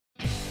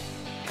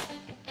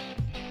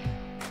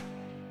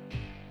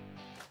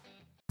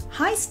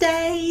Hi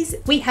Stays!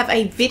 We have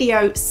a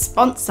video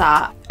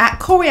sponsor.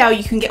 At L'Oreal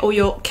you can get all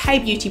your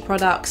K-beauty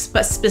products,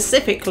 but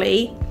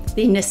specifically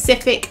the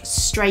Nacific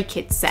Stray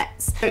Kids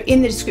sets. So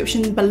in the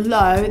description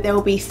below there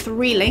will be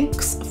 3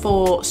 links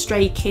for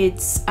Stray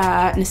Kids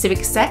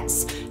Nacific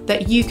sets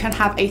that you can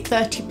have a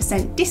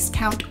 30%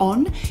 discount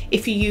on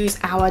if you use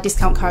our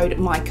discount code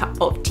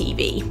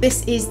MyCupOfTV.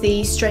 This is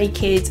the Stray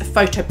Kids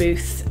photo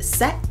booth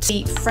set,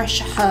 the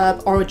Fresh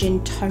Herb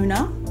Origin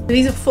Toner.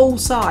 These are full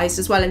size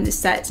as well in this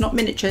set, it's not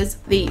miniatures.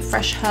 The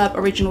Fresh Herb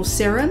Original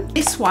Serum.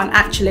 This one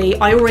actually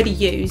I already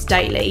use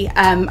daily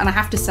and I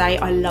have to say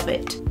I love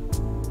it.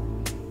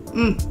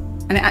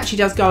 And it actually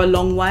does go a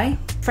long way.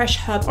 Fresh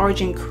Herb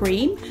Origin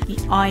Cream, the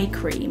eye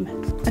cream.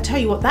 I tell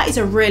you what, that is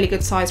a really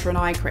good size for an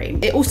eye cream.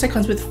 It also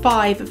comes with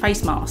 5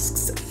 face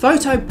masks,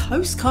 photo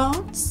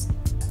postcards,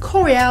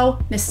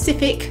 L'Oreal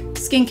Nacific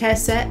skincare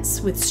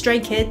sets with Stray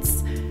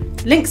Kids.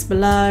 Links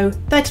below,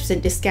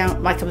 30%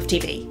 discount, My Cup of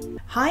TV.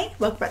 Hi,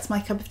 welcome back to My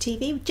Cup of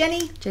TV with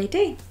Jenny,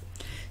 JD.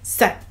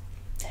 So,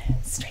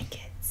 Stray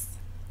Kids.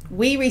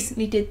 We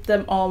recently did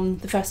them on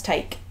the first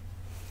take,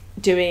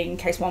 doing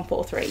case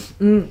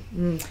 143.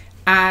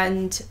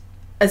 And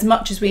as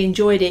much as we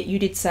enjoyed it, you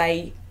did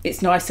say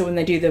it's nicer when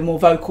they do the more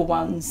vocal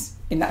ones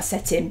in that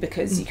setting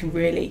because you can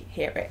really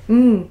hear it.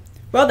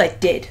 Well, they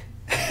did.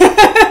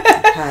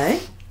 Okay.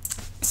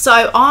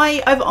 So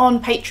over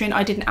on Patreon,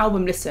 I did an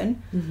album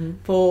listen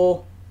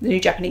for the new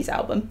Japanese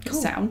album,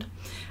 Sound.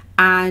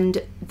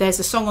 And there's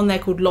a song on there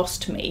called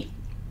Lost Me.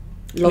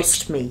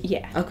 Lost Me?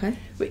 Yeah. Okay.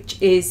 Which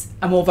is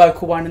a more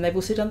vocal one, and they've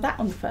also done that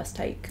on the first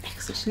take.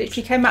 Excellent.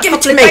 Literally came out a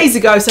couple of days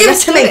ago, so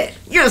let's do it.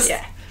 Yes.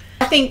 Yeah.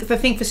 I think the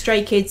thing for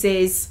Stray Kids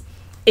is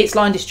it's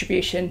line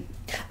distribution.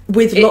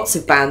 With lots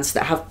of bands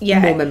that have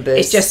more members.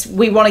 It's just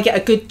we want to get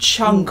a good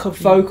chunk of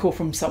vocal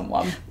from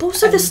someone. But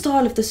also the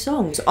style of the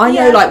songs. I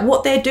know like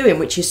what they're doing,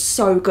 which is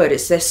so good.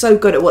 They're so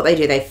good at what they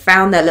do. They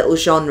found their little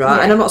genre.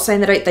 And I'm not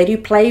saying they do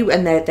play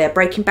and they're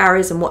breaking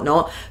barriers and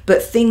whatnot,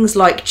 but things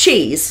like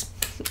Cheese,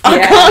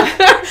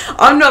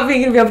 I'm not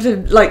going to be able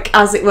to, like,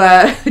 as it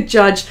were,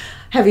 judge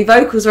heavy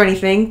vocals or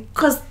anything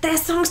because their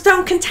songs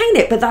don't contain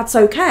it, but that's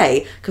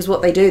okay because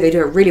what they do it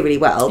really, really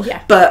well.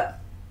 Yeah. But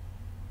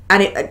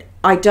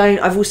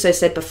I've also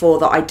said before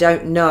that I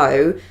don't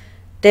know,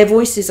 their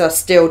voices are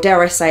still,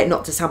 dare I say it,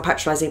 not to sound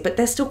patronising, but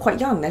they're still quite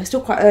young, they're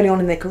still quite early on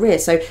in their career,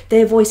 so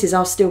their voices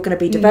are still going to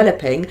be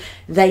developing.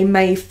 They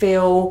may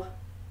feel,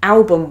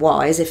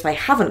 album-wise, if they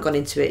haven't gone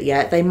into it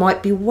yet, they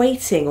might be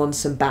waiting on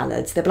some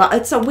ballads. They'll be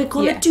like, so we're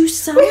going to do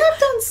some. We have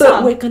done some.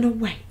 But we're going to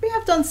wait. We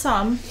have done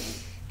some,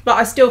 but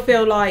I still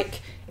feel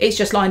like it's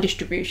just line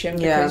distribution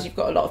because you've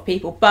got a lot of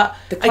people. But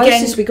the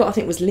closest we got, I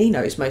think, was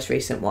Lino's most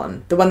recent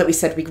one. The one that we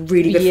said would be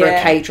really good for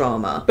a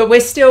K-drama. But we're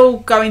still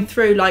going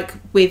through, like,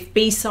 with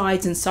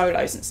B-sides and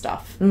solos and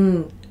stuff.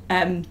 So,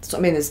 I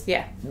mean, there's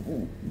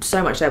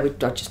so much there,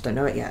 I just don't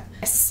know it yet.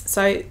 Yes,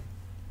 so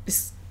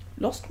it's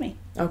Lost Me.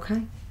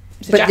 Okay.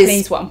 It's a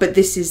Japanese one. But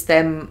this is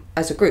them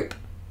as a group?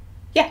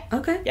 Yeah.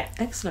 Okay. Yeah.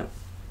 Excellent.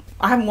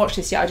 I haven't watched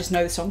this yet, I just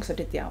know the song because I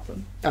did the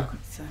album. Okay.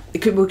 So.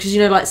 Because,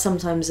 you know, like,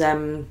 sometimes...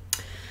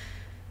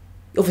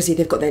 obviously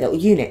they've got their little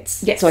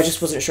units, so I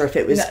just wasn't sure if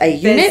it was a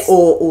unit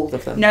or all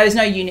of them. No, there's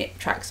no unit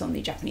tracks on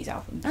the Japanese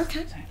album.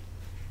 Okay, so.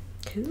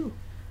 Cool.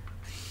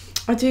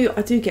 I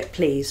do get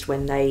pleased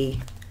when they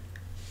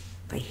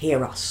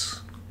hear us,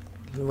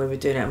 and when we're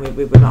doing it, and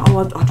we're like,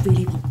 oh, I'd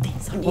really want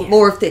this, I want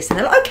more of this, and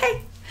they're like,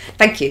 okay,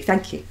 thank you,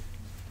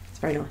 it's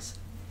very nice.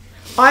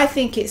 I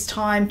think it's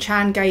time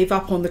Chan gave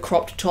up on the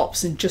cropped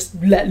tops and just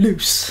let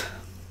loose.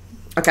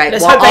 Okay,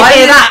 let's hope they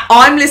hear that.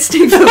 I'm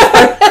listening for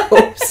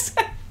vocals.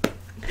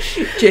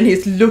 Jenny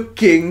is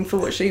looking for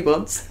what she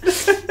wants.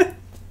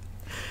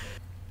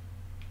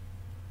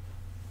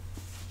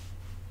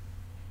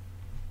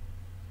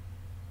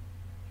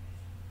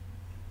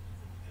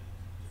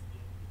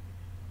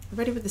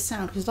 Ready with the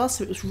sound because last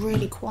time it was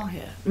really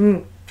quiet.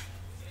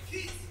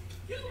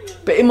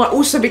 But it might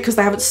also be because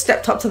they haven't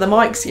stepped up to the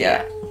mics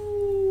yet.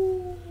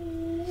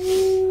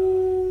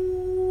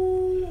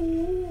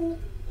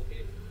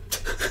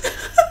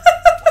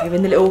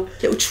 Giving the little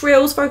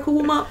trills, vocal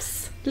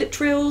warm-ups, lip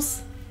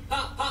trills.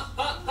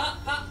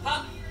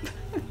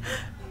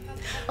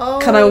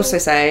 Can I also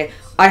say,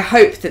 I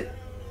hope that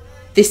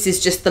this is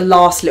just the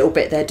last little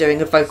bit they're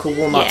doing of vocal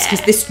warm-ups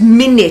because this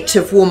minute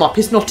of warm-up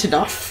is not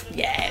enough.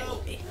 Yeah, it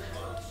will be.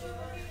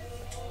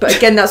 But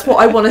again, that's what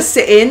I want to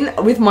sit in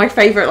with my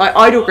favourite like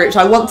idol groups.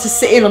 I want to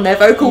sit in on their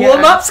vocal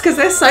warm-ups because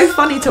they're so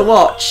funny to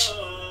watch.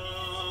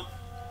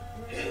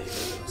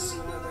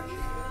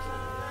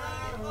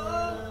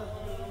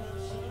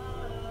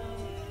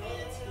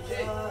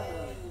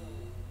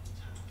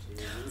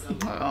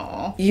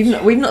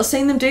 We've not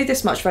seen them do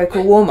this much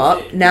vocal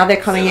warm-up. Now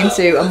they're coming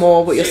into a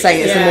more, what you're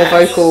saying, it's a more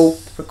vocal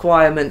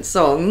requirement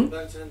song.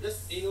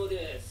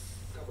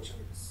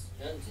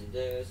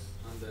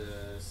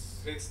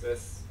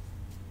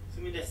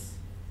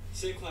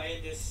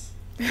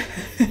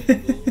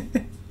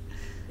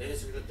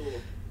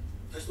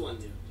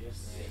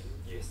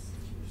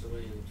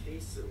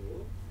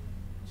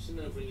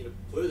 신나는 분위기를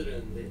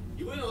보여드렸는데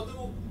이번에는 어떤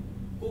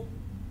곡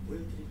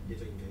보여드릴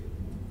예정인가요?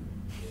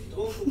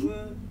 이번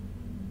곡은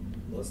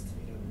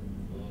머스트미라고.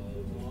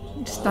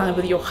 Stand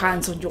with your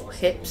hands on your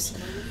hips.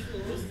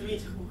 머스트미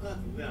작곡가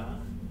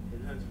누구야?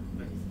 옛날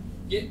작곡가 있어.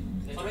 예,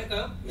 바로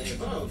할까요? 네,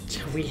 바로.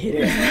 Shall we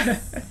hear it?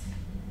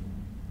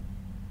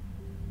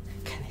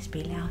 Can this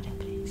be louder,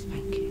 please?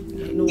 Thank you.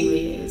 It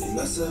normally is.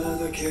 今更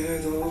だけ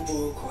ど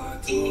僕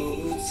はどう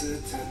映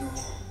っての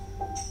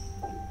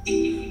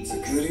作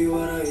り笑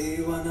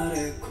いは慣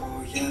れ小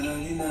屋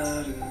に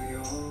なるよ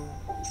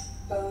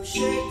し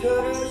殺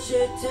し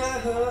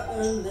た本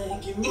音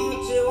気持ち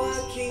は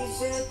傷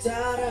だ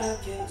ら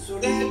けそ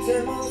れで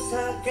も探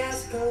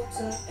す答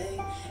え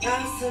明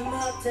日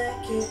まで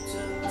きっと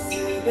全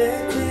て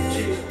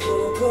心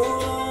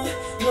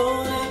の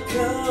中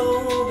を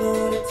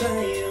奪れ太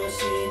陽し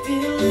び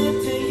れ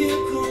てゆ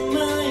く前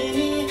に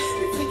見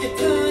つけ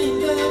たいん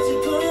だ自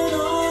分の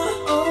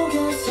大げ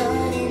さ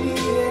に見え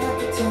な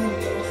くても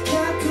100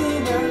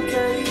万回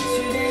一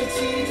で一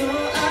度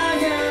過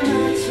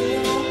ち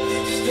を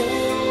して終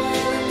わ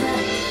らな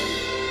い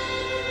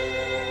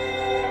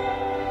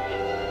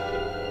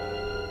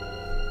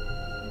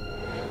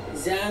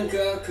残酷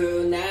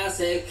な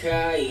世界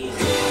全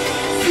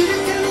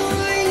ての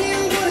愛に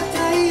溺れた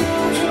いよ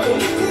僕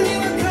に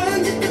は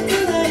感じたく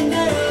ないんだ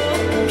よ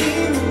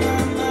今ま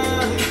ま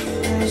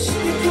愛して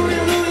くれ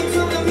る人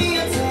が見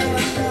当たら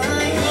な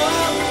いよ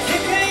世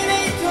界で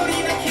一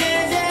人だけ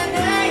じゃな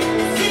い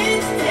信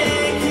じて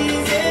傷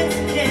つ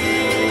け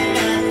合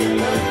った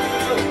の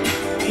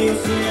見失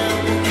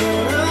う心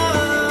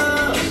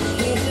を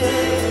気づ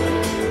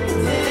い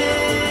て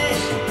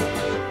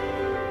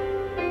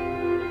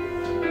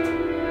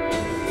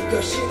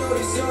昔の理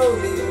想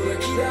に裏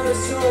切られ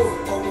そう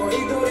思い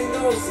通りの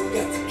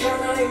姿つか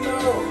ないの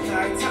変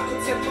えたく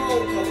ても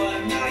変わら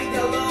ない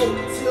だろう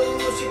潰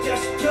し出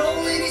し通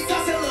りにさ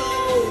せろ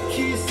季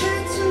節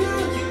の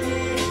夢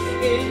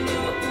色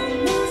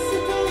の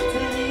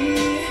姿に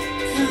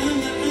叶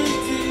って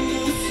も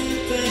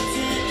全て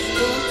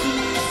僕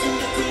の住ん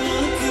だこの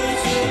空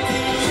中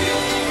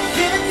全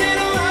ての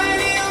愛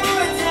に溺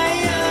れた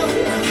いよ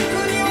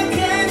僕には感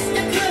じた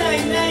くない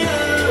んだよ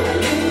あ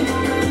りのま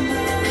ま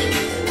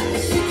愛し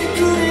てく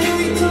れる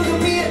人が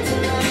見当た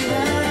ら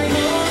ないよ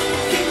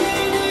世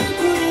界の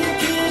横にだ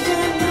けじ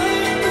ゃな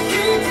いと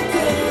信じて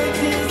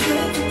傷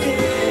つけ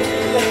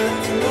合っ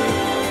ても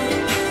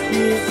見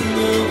失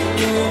う心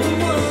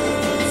も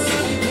全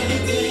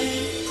て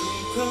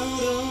心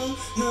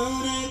の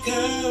中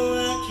を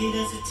吐き出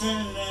せた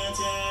ら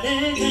誰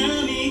が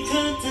味方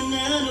な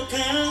のか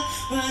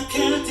分か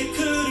ってく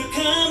るか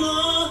も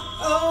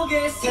大げ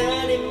さ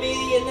に見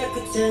えなく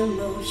ても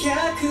100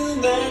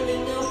万人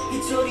の一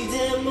人で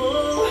も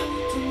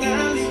隣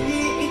に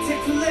いて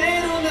くれ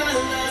るなら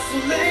そ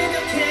れだ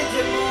けで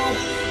も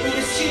嬉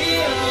しい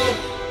よ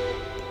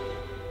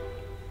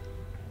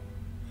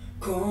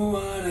壊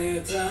れ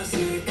た世界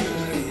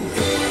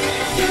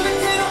全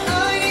ての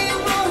愛に溺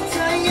れた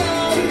いよ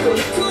僕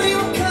には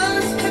感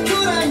じたく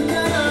ないんだよ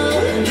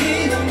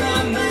今ま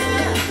ま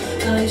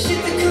愛して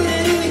くれ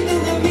る人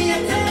が見当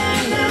たら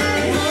な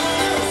い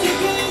世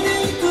界で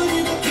一人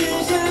だけ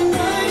じゃな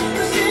いと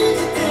信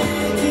じて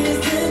傷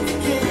つ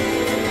け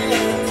合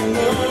っても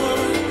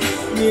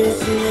見失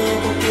う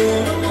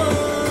心も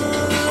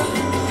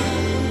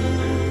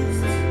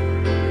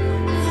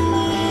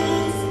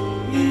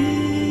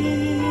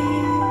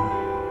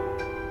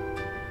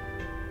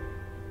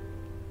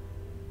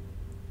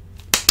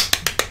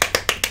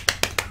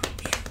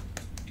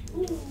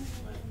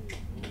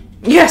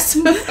Yes.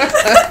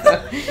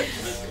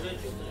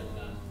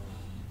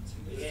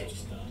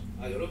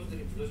 아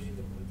여러분들이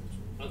불러주신다고 해도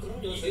좋고. 아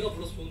그럼요. 저희가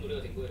불러서 좋은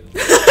노래가 된 거예요.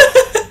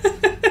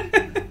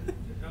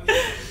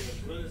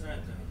 부르는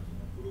사람한테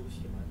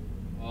부르시게 많이.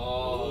 아.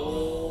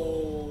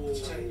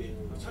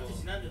 차트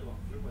지난주도 막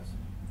부르고 왔어요.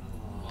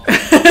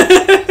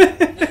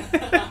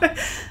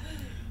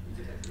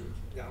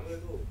 근데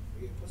아무래도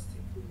이게 퍼스트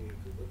테이크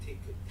그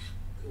원테이크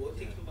그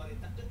원테이크만에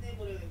딱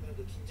끝내버려야 된다는 그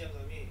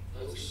긴장감이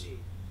역시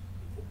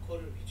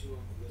보컬을 위주로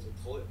한 곡이어서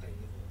더 약간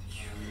있는 것 같아요.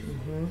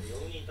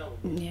 영혼이 있다고.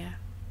 Yeah.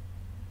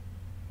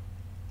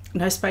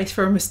 No space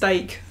for a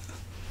mistake.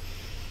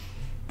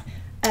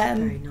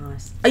 Very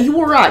nice. Are you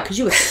alright? Because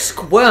you were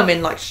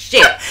squirming like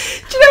shit. Do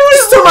you know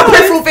what Still my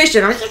peripheral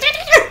vision. I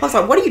was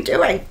like, what are you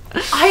doing?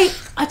 I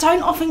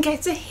don't often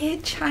get to hear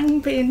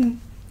Changbin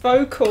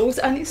vocals,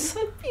 and it's so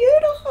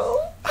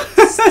beautiful.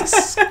 It's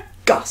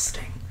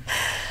disgusting.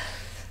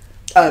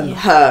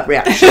 Her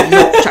reaction,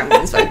 not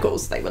Changbin's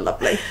vocals. They were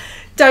lovely.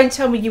 Don't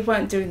tell me you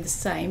weren't doing the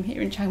same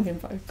hearing Changbin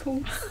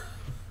vocals.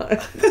 Oh,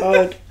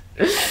 God.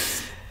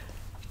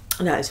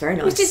 No, it's very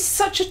nice. Which is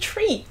such a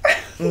treat.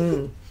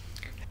 We'll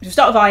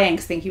start with IN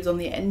because I think he was on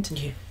the end.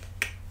 Yeah.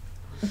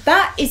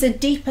 That is a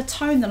deeper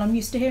tone than I'm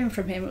used to hearing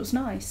from him. It was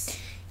nice.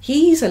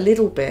 He's a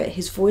little bit,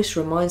 his voice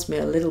reminds me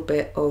a little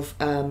bit of,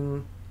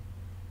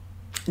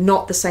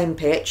 not the same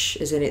pitch,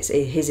 as in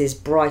his is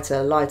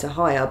brighter, lighter,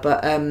 higher,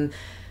 but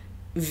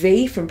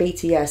V from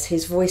BTS,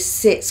 his voice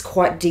sits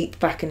quite deep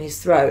back in his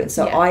throat, and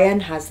so Yeah. Ian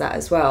has that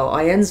as well.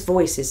 Ian's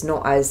voice is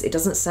not as, it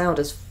doesn't sound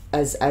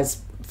as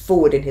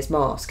forward in his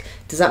mask.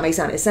 Does that make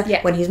sense?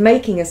 Yeah. When he's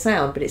making a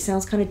sound, but it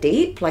sounds kind of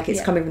deep, like it's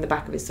Yeah. coming from the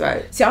back of his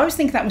throat. See, I was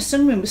thinking that when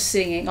Sunwin was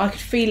singing, I could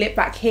feel it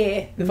back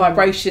here, the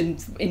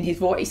vibrations in his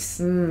voice.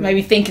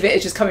 Maybe think of it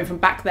as just coming from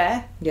back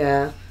there.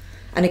 Yeah.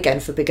 And again,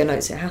 for bigger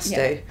notes, it has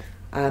Yeah.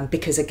 to.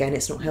 Because again,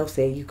 it's not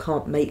healthy. You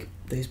can't make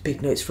those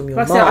big notes from your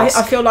Like I said, mask.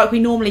 I feel like we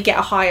normally get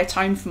a higher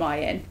tone from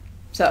Ian.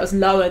 So that was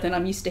lower than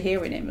I'm used to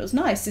hearing him. It was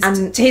nice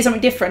just to hear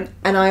something different.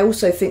 And I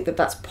also think that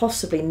that's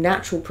possibly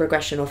natural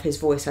progression of his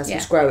voice as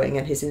he's Yeah. growing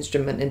and his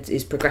instrument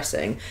is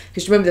progressing.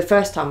 Because remember the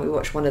first time we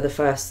watched one of the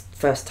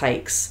first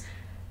takes,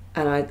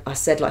 and I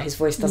said like his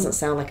voice doesn't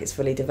sound like it's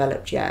fully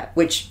developed yet,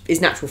 which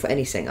is natural for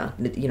any singer.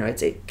 You know,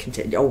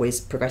 it always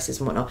progresses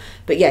and whatnot.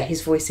 But yeah,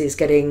 his voice is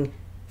getting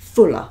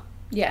fuller.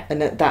 Yeah.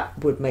 And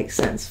that would make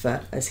sense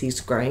for as he's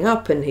growing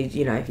up and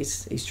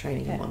he's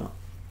training and whatnot.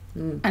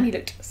 And he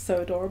looked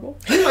so adorable.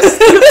 He looks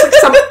like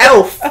some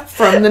elf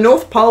from the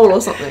North Pole or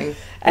something.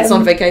 That's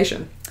on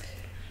vacation.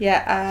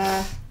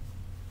 Yeah,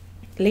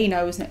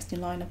 Lino was next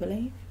in line, I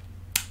believe.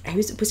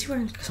 Was he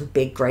wearing some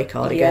big grey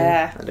cardigan?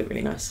 Yeah. That looked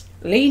really nice.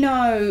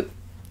 Lino,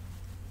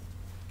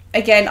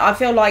 again, I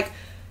feel like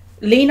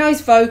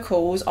Lino's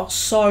vocals are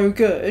so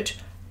good,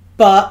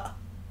 but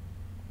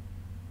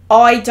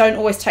I don't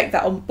always take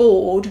that on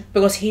board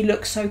because he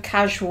looks so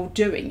casual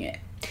doing it.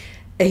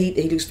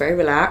 He looks very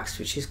relaxed,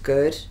 which is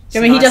good. It's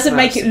I mean, he nice doesn't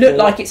amount make of it look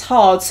support. like it's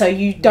hard, so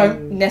you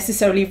don't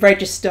necessarily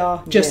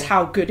register just Yeah.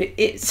 how good it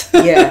is.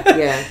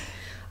 Yeah.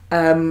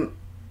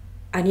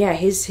 And yeah,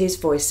 his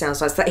voice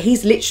sounds like that.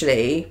 He's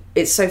literally,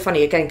 it's so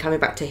funny, again, coming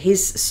back to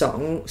his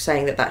song,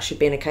 saying that should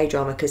be in a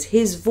K-drama, because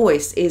his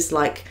voice is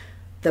like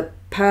the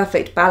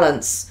perfect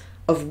balance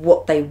of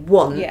what they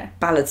want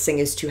ballad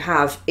singers to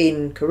have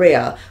in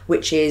Korea,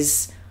 which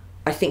is,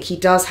 I think he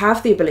does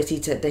have the ability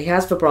to, he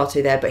has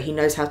vibrato there, but he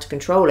knows how to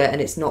control it, and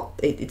it's not,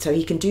 so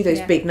he can do those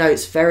big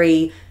notes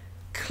very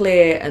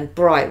clear and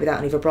bright without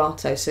any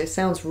vibrato, so it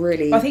sounds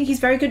really... I think he's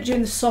very good at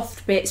doing the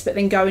soft bits, but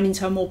then going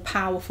into a more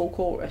powerful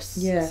chorus.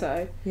 Yeah.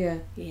 So, Yeah.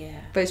 yeah.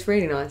 But it's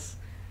really nice.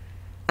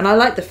 And I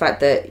like the fact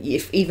that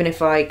even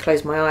if I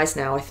close my eyes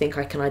now, I think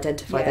I can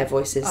identify their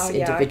voices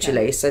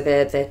individually. Okay. So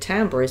their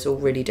timbre is all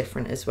really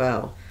different as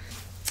well.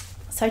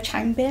 So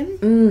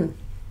Changbin?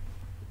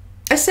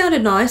 It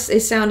sounded nice.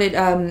 It sounded,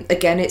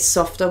 again, it's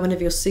softer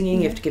whenever you're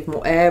singing. You have to give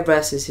more air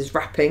versus his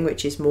rapping,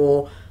 which is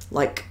more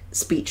like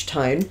speech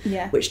tone,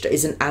 which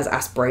isn't as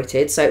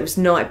aspirated. So it was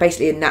nice.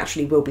 Basically, it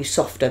naturally will be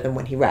softer than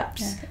when he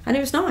raps. Yeah. And it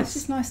was nice. It's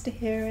just nice to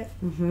hear it.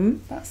 Mm-hmm.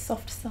 That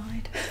soft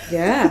side.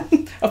 Yeah.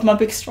 Of my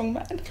big strong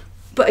man.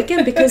 But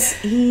again, because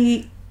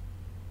he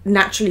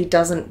naturally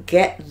doesn't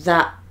get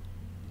that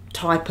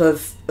type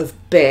of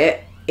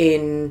bit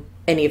in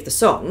any of the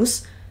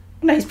songs.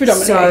 No, he's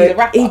predominantly he's a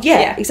rapper.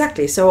 Yeah,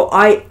 exactly. So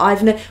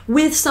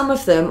with some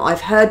of them,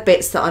 I've heard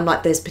bits that I'm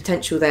like, there's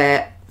potential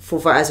there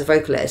for as a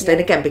vocalist. Then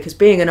again, because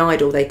being an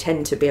idol, they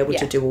tend to be able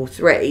to do all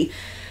three.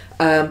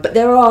 But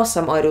there are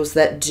some idols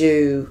that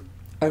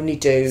only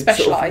do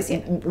specialise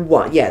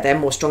one. Yeah, they're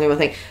more strong in one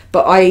thing.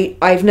 But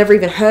I've never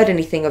even heard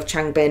anything of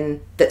Changbin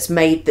that's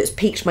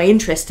piqued my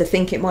interest to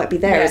think it might be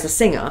there as a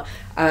singer.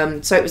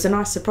 So it was a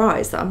nice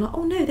surprise that I'm like,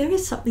 oh no, there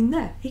is something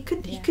there. He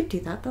could do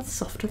that. That's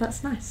softer.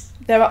 That's nice.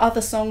 There are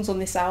other songs on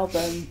this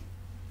album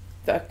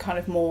that are kind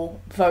of more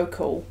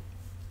vocal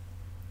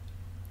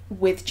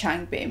with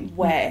Changbin,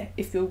 where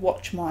if you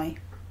watch my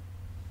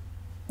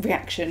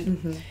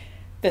reaction,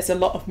 there's a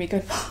lot of me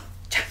going, oh,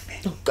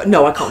 Changbin. Oh, God,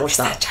 no, I can't watch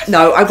that.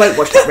 No, I won't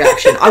watch that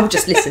reaction. I will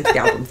just listen to the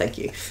album, thank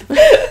you.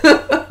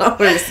 I want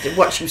to listen to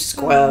watch you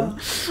squirm.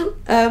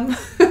 But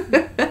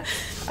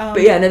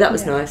yeah, no, that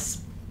was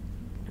nice.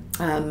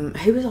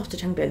 Who was after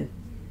Changbin?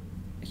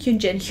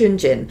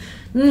 Hyunjin.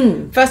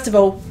 First of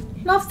all,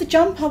 love the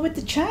jumper with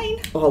the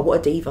chain. Oh, what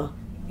a diva.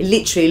 It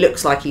literally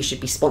looks like he should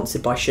be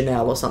sponsored by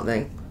Chanel or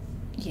something.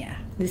 Yeah.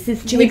 This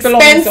is too He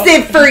belongs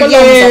expensive on- for he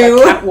belongs on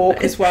you. a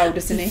catwalk as well,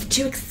 doesn't he?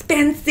 Too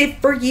expensive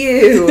for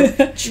you.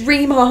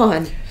 Dream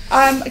on.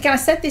 Again, I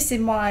said this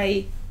in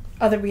my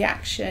other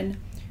reaction.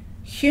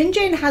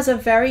 Hyunjin has a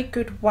very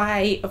good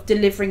way of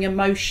delivering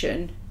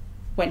emotion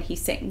when he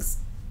sings.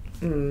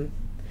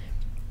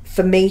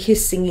 For me,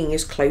 his singing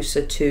is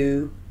closer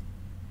to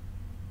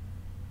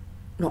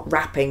not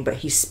rapping, but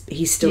he's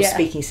still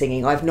speaking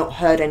singing. I've not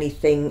heard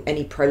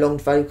any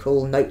prolonged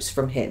vocal notes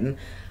from him.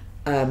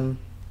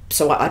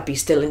 So I'd be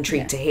still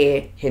intrigued to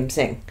hear him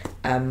sing.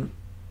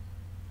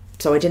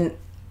 So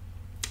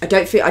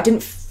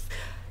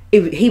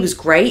he was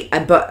great,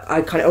 but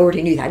I kind of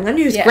already knew that. And I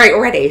knew he was great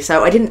already,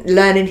 so I didn't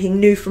learn anything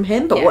new from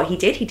him, but what he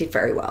did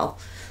very well.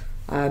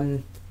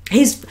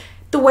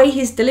 The way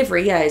his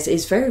delivery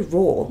is very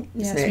raw.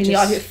 Yeah, isn't it?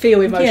 I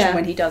feel emotion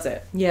when he does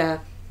it. Yeah.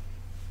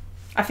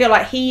 I feel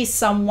like he's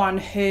someone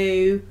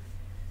who,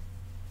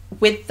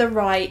 with the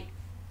right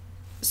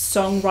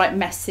song, right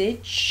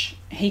message,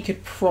 he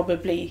could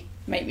probably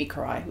make me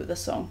cry with a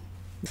song.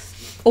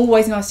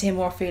 Always nice to hear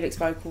more of Felix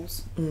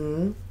vocals.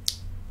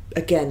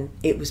 again,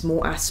 it was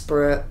more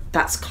aspirate.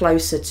 That's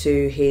closer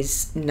to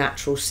his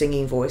natural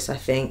singing voice, I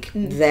think,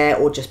 there,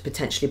 or just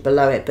potentially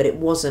below it, but it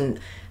wasn't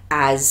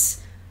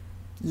as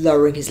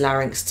lowering his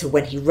larynx to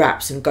when he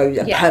raps and goes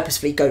and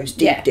purposefully goes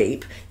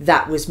deep.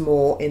 That was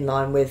more in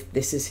line with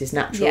this is his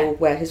natural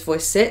where his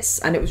voice sits,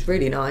 and it was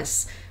really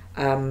nice.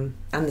 And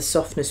the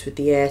softness with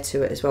the air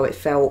to it as well, it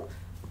felt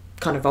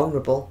kind of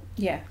vulnerable.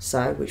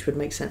 So, which would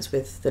make sense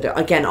with that.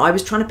 Again, I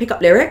was trying to pick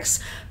up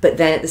lyrics, but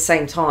then at the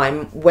same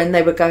time, when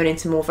they were going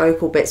into more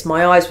vocal bits,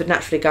 my eyes would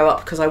naturally go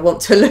up because I want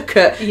to look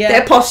at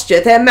their posture,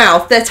 their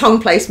mouth, their tongue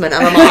placement,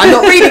 and I'm like, I'm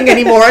not reading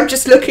anymore, I'm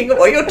just looking at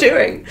what you're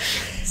doing.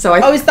 So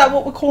is that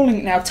what we're calling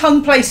it now?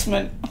 Tongue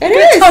placement. It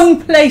is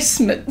tongue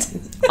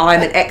placement.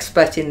 I'm an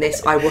expert in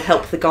this. I will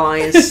help the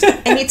guys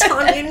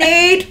anytime you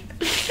need.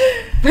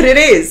 But it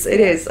is.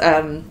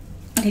 And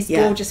his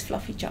gorgeous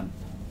fluffy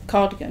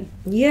cardigan.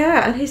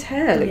 Yeah, and his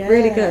hair looked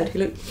really good. He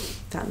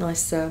looked that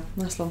nice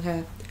long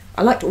hair.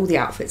 I liked all the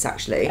outfits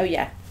actually. Oh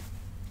yeah,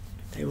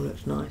 they all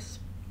looked nice.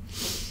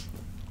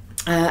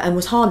 And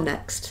was Han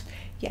next?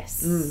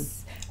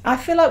 Yes. I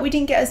feel like we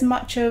didn't get as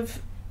much of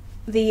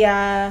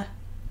the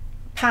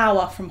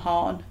power from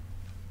Han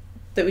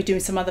that we do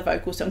in some other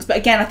vocal songs, but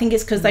again, I think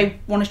it's because they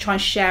want to try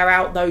and share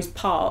out those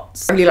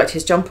parts. I really liked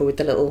his jumper with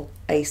the little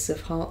Ace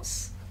of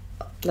Hearts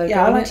logo.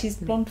 Yeah, I liked his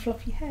blonde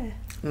fluffy hair.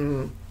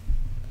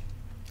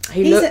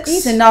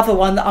 He's another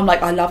one that I'm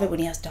like, I love it when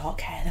he has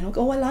dark hair. Then I'll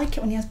go, I like it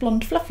when he has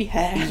blonde fluffy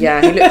hair.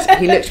 Yeah,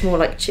 he looks more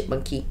like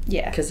Chipmunky.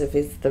 Yeah, because of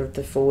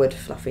the forward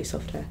fluffy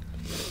soft hair.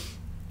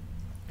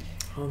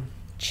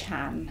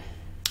 Chan,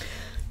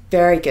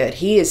 very good.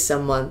 He is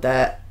someone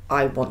that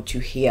I want to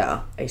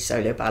hear a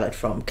solo ballad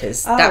from,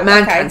 because that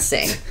man can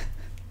sing.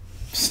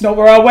 It's not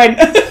where I went.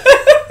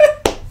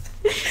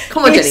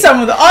 Come on, Jenny. He's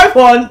someone that I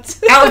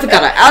want. Out of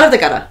the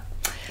gutter.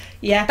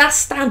 Yeah, that's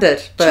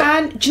standard. But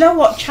Chan, do you know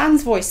what?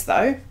 Chan's voice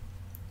though,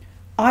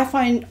 I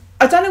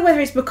don't know whether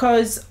it's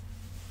because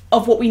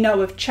of what we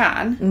know of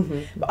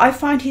Chan, but I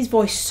find his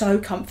voice so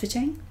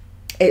comforting.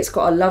 It's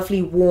got a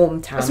lovely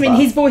warm timbre. I mean,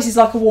 his voice is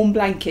like a warm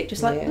blanket,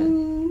 just like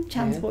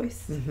Chan's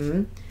voice.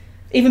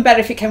 Even better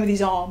if it came with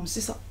his arms.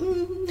 It's like.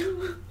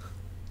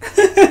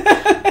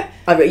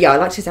 I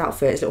liked his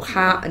outfit, his little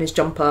hat and his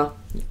jumper.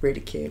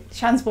 Really cute.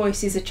 Chan's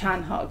voice is a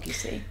Chan hug, you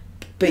see.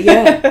 But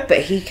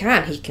but he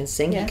can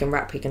sing, he can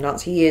rap, he can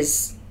dance. He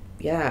is,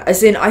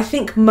 as in, I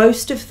think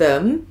most of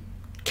them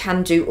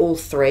can do all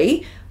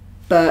three,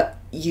 but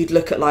you'd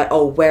look at like,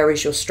 oh, where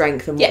is your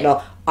strength and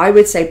whatnot. I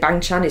would say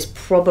Bang Chan is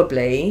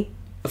probably,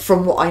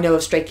 from what I know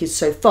of Stray Kids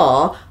so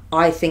far,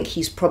 I think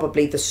he's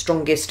probably the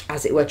strongest,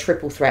 as it were,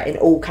 triple threat in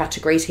all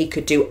categories. He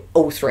could do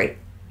all three.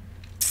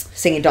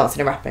 Singing,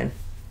 dancing and rapping.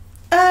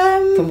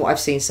 From what I've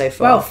seen so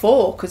far. Well,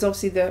 4, because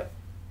obviously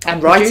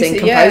and writing,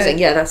 composing,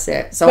 that's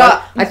it. So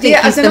I think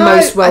he's the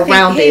most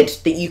well-rounded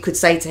that you could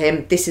say to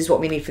him, this is what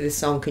we need for this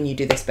song, can you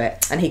do this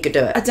bit? And he could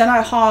do it. I don't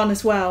know, Han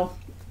as well.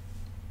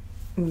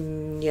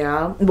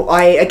 Yeah.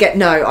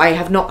 I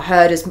have not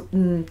heard as...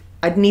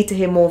 I'd need to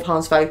hear more of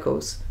Han's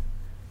vocals.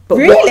 But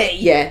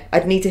really?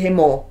 I'd need to hear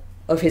more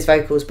of his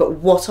vocals. But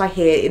what I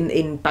hear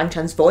in Bang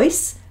Chan's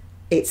voice,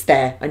 it's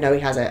there. I know he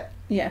has it.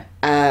 Yeah.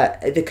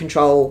 The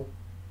control...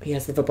 He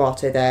has the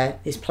vibrato there,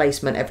 his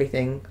placement,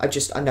 everything. I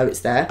know it's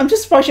there. I'm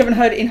just surprised you haven't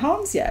heard it in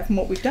Hans yet from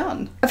what we've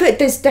done. I feel like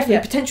there's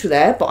definitely potential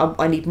there, but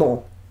I need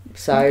more.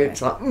 So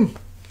it's like,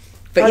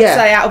 But I'd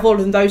say out of all of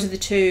them, those are the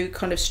two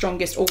kind of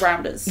strongest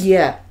all-rounders.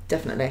 Yeah,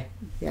 definitely.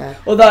 Yeah.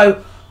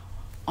 Although,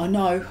 I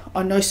know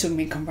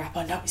Sungmin can rap.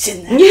 I know it's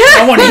in there.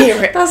 Yeah. I want to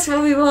hear it. That's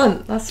what we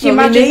want. That's Can you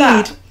what we imagine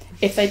need. that?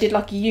 If they did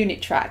like a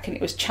unit track and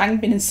it was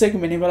Changbin and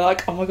Sungmin and we're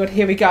like, oh my god,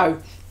 here we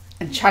go.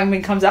 And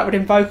Changbin comes out with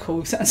him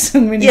vocals and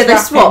Sungmin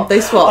is rapping.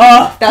 They swap.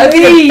 Oh, that would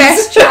be the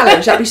best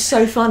challenge. That'd be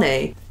so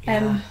funny.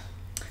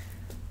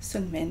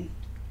 Sungmin.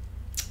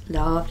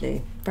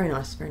 Lovely. Very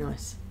nice, very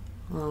nice.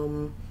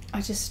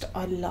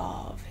 I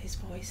love his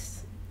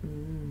voice.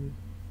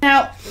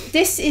 Now,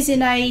 this is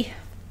in a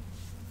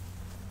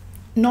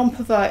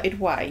non-perverted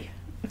way,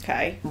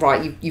 okay?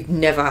 Right, you've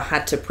never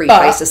had to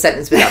preface a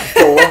sentence with that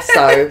before,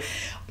 so...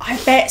 I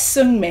bet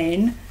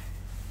Sungmin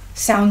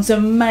sounds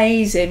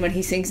amazing when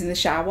he sings in the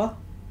shower.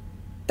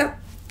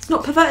 It's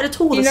not perverted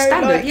at all. You know,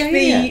 standard.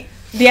 Like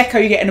the echo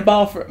you get in a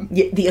bathroom.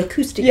 Yeah, the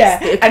acoustics. Yeah,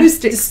 the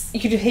acoustics. You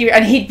could just hear it,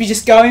 and he'd be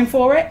just going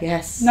for it.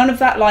 Yes. None of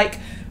that like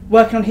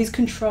working on his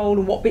control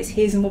and what bit's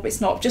his and what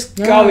bit's not. Just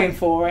going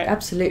for it.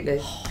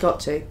 Absolutely, got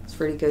to. It's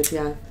really good.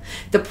 Yeah.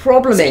 The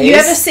problem is, you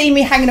ever see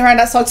me hanging around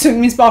outside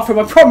Sungmin's bathroom?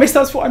 I promise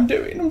that's what I'm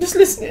doing. I'm just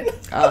listening.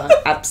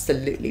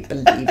 Absolutely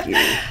believe you.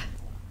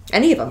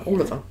 Any of them, all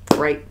of them,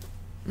 great.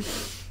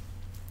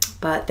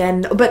 But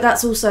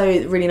that's also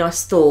a really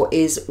nice thought,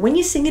 is when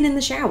you're singing in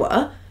the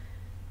shower,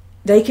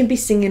 they can be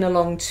singing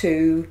along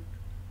to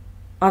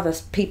other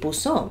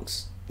people's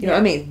songs. You know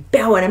what I mean?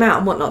 Bellowing them out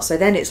and whatnot. So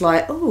then it's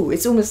like,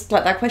 it's almost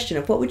like that question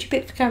of what would you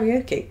pick for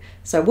karaoke?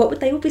 So what would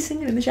they all be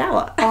singing in the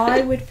shower?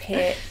 I would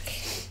pick,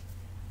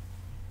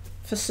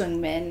 for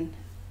Sungmin,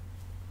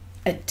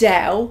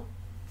 Adele,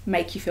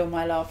 Make You Feel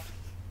My Love.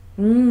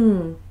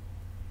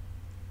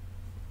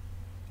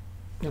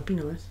 That'd be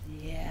nice.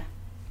 Yeah.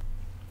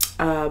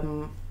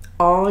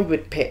 I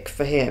would pick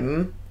for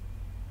him,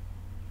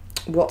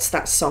 what's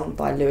that song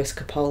by Lewis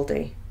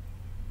Capaldi?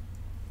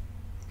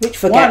 Which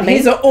Forget one? Me?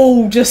 These are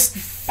all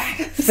just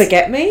bangers.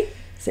 Forget Me?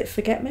 Is it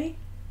Forget Me?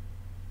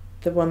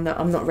 The one that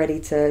I'm not ready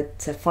to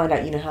find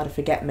out you know how to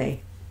forget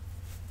me.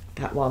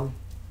 That one.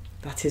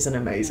 That is an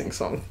amazing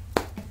song.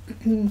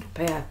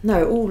 But yeah,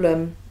 no,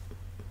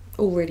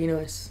 all really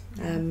nice.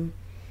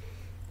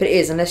 But it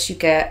is, unless you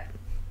get,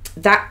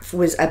 that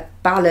was a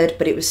ballad,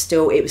 but it was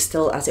still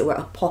as it were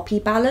a poppy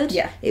ballad.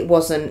 Yeah. It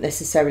wasn't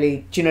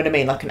necessarily, do you know what I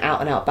mean, like an out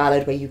and out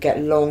ballad where you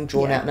get long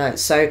drawn out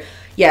notes. So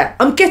yeah,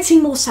 I'm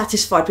getting more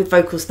satisfied with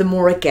vocals the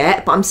more I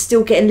get, but I'm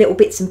still getting little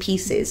bits and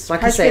pieces. Like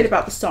How I do you feel said,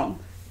 about the song?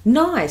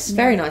 nice,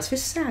 very nice. It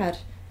was sad.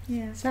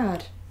 Yeah.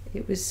 Sad.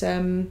 It was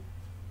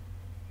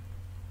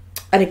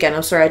and again,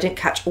 I'm sorry I didn't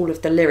catch all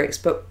of the lyrics,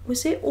 but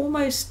was it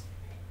almost,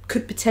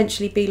 could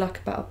potentially be like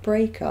about a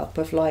breakup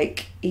of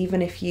like,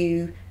 even if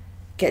you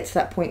get to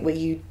that point where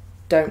you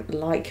don't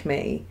like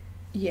me,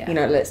 Yeah. you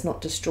know, let's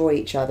not destroy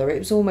each other. It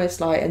was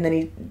almost like, and then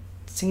he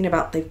singing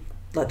about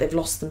they've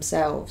lost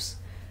themselves,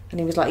 and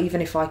he was like,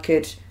 even if I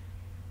could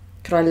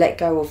I let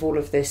go of all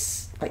of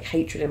this like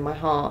hatred in my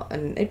heart?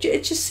 And it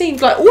just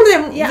seemed like all of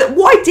them. Yeah.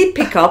 What I did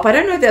pick up, I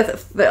don't know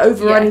the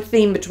overriding Yeah.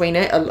 theme between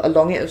it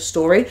along it of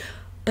story,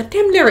 but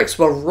them lyrics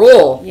were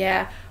raw.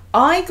 Yeah.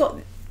 I got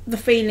the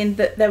feeling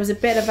that there was a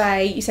bit of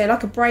a, you say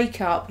like a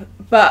breakup,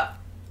 but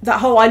that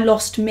whole I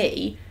lost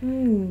me,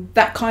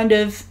 that kind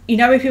of, you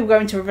know, when people go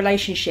into a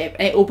relationship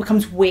and it all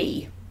becomes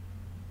we.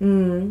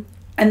 And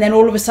then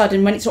all of a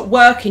sudden when it's not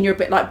working, you're a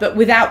bit like, but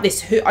without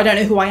this, I don't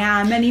know who I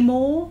am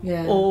anymore.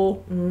 Yeah.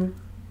 Or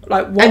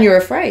like what. And you're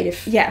afraid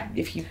if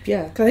you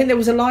Because I think there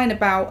was a line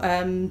about,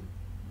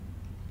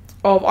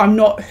 of I'm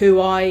not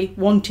who I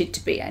wanted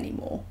to be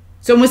anymore.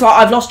 So almost like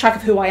I've lost track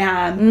of who I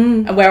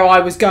am and where I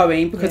was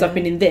going because I've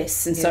been in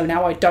this. And so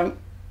now I don't,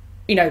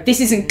 you know,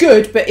 this isn't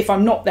good, but if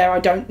I'm not there, I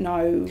don't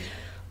know.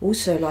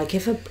 Also, like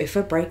if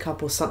a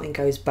breakup or something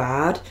goes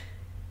bad,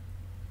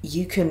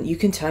 you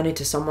can turn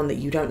into someone that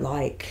you don't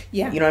like.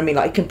 Yeah. You know what I mean?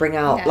 Like it can bring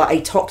out, like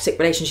a toxic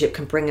relationship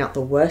can bring out the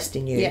worst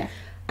in you. Yeah.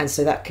 And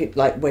so that could,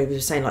 like where we were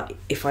saying, like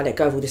if I let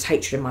go of all this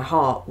hatred in my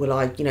heart, will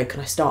I, you know, can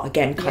I start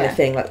again kind of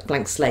thing, like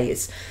blank slate.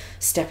 It's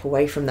step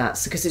away from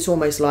that. Because it's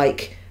almost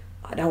like,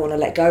 I don't want to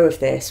let go of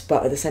this,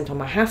 but at the same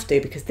time I have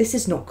to, because this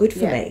is not good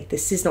for me.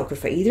 This is not good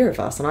for either of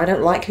us, and I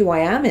don't like who I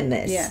am in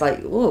this. Yeah.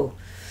 Like, whoa.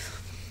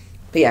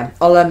 But yeah,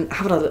 I'll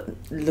have another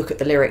look at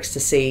the lyrics to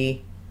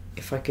see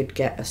if I could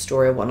get a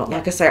story or whatnot.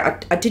 Like I say,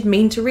 I did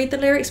mean to read the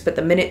lyrics, but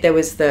the minute there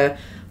was the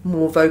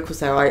more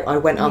vocals there, I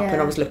went up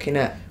and I was looking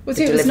at the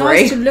delivery. It was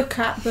nice to look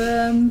at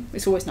them.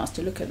 It's always nice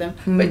to look at them,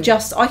 but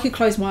just I could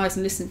close my eyes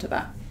and listen to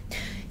that.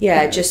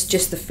 Yeah,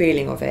 just the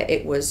feeling of it.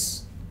 It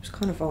was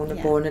kind of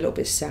vulnerable and a little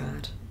bit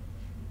sad.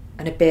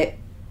 And a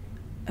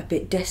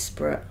bit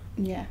desperate.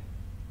 Yeah.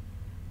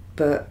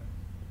 But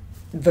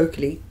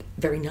vocally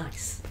very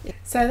nice.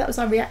 So that was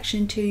our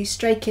reaction to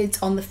Stray Kids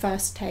on the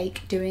first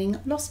take doing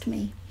Lost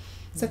Me.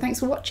 So thanks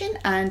for watching,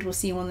 and we'll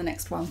see you on the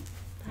next one.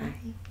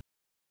 Bye.